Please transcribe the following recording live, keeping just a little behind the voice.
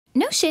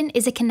Notion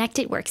is a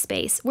connected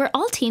workspace where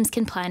all teams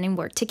can plan and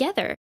work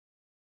together.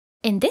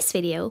 In this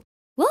video,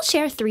 we'll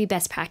share 3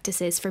 best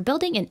practices for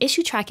building an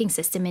issue tracking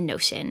system in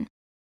Notion.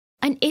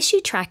 An issue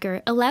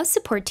tracker allows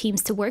support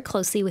teams to work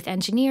closely with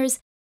engineers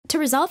to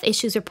resolve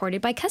issues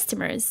reported by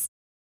customers.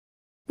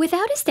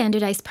 Without a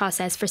standardized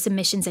process for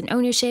submissions and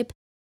ownership,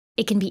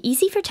 it can be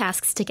easy for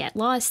tasks to get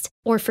lost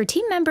or for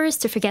team members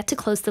to forget to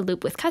close the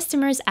loop with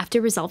customers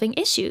after resolving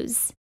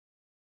issues.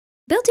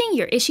 Building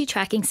your issue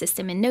tracking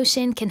system in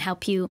Notion can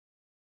help you.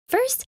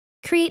 First,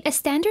 create a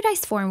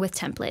standardized form with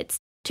templates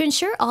to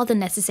ensure all the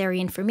necessary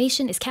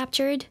information is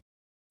captured.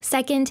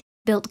 Second,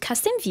 build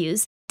custom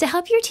views to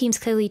help your teams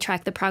clearly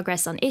track the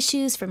progress on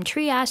issues from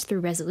triage through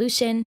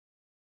resolution.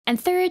 And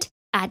third,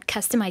 add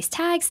customized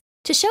tags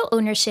to show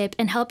ownership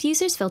and help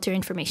users filter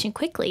information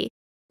quickly,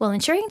 while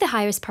ensuring the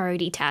highest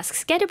priority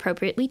tasks get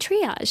appropriately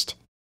triaged.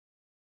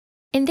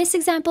 In this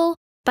example,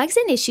 bugs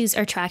and issues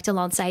are tracked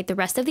alongside the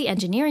rest of the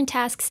engineering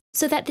tasks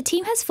so that the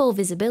team has full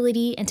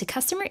visibility into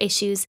customer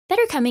issues that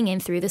are coming in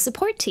through the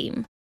support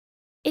team.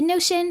 In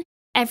Notion,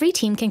 every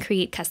team can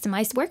create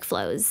customized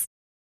workflows.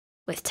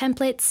 With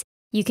templates,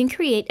 you can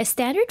create a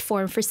standard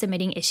form for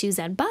submitting issues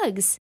and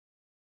bugs.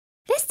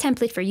 This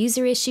template for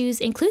user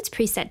issues includes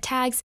preset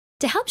tags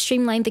to help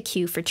streamline the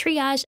queue for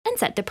triage and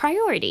set the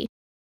priority.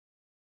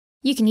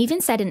 You can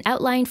even set an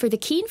outline for the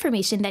key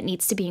information that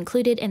needs to be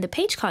included in the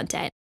page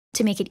content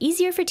to make it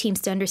easier for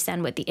teams to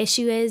understand what the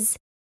issue is,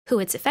 who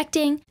it's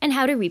affecting, and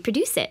how to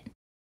reproduce it.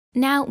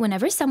 Now,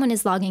 whenever someone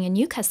is logging a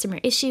new customer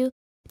issue,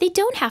 they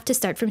don't have to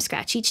start from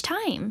scratch each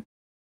time.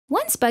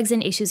 Once bugs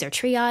and issues are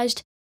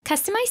triaged,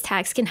 customized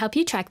tags can help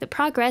you track the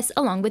progress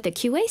along with the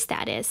QA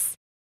status.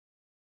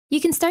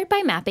 You can start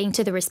by mapping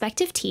to the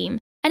respective team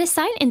and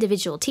assign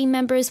individual team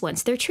members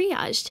once they're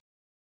triaged.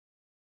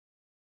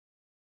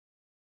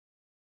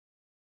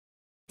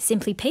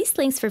 Simply paste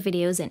links for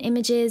videos and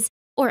images,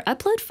 or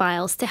upload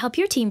files to help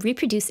your team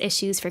reproduce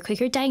issues for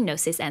quicker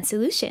diagnosis and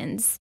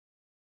solutions.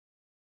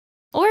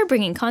 Or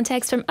bring in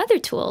context from other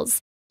tools,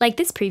 like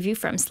this preview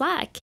from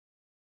Slack.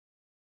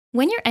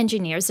 When your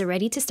engineers are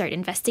ready to start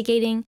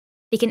investigating,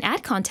 they can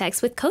add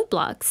context with code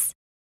blocks.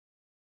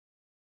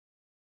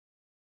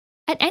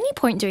 At any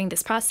point during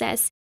this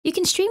process, you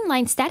can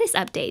streamline status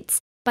updates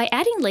by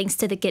adding links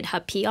to the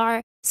GitHub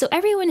PR so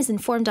everyone is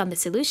informed on the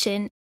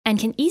solution and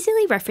can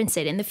easily reference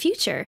it in the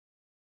future.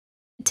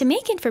 To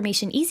make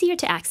information easier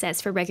to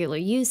access for regular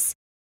use,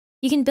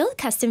 you can build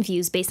custom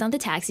views based on the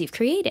tags you've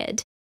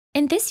created.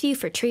 In this view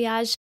for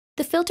triage,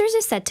 the filters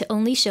are set to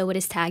only show what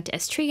is tagged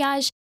as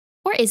triage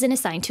or isn't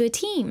assigned to a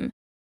team.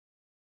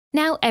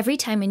 Now, every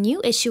time a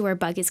new issue or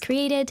bug is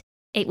created,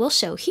 it will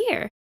show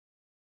here.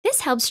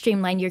 This helps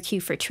streamline your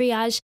queue for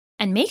triage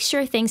and make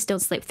sure things don't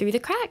slip through the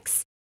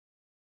cracks.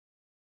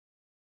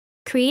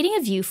 Creating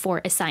a view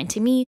for Assigned to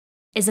Me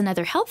is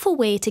another helpful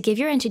way to give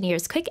your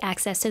engineers quick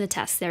access to the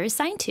tasks they're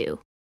assigned to.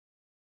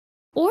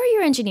 Or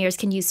your engineers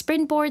can use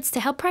sprint boards to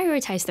help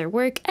prioritize their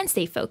work and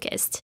stay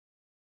focused.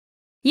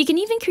 You can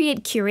even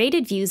create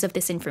curated views of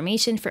this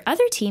information for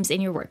other teams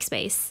in your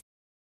workspace.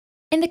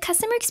 In the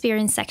Customer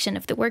Experience section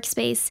of the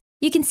workspace,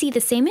 you can see the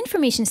same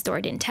information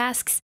stored in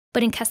tasks,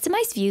 but in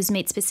customized views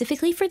made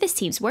specifically for this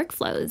team's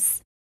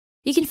workflows.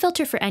 You can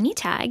filter for any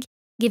tag,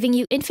 giving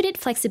you infinite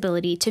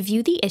flexibility to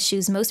view the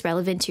issues most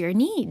relevant to your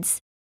needs.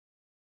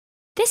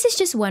 This is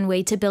just one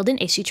way to build an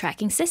issue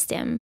tracking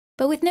system,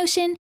 but with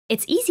Notion,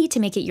 it's easy to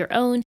make it your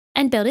own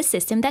and build a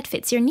system that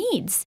fits your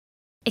needs.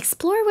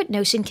 Explore what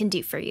Notion can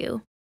do for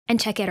you, and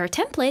check out our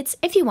templates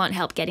if you want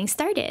help getting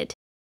started.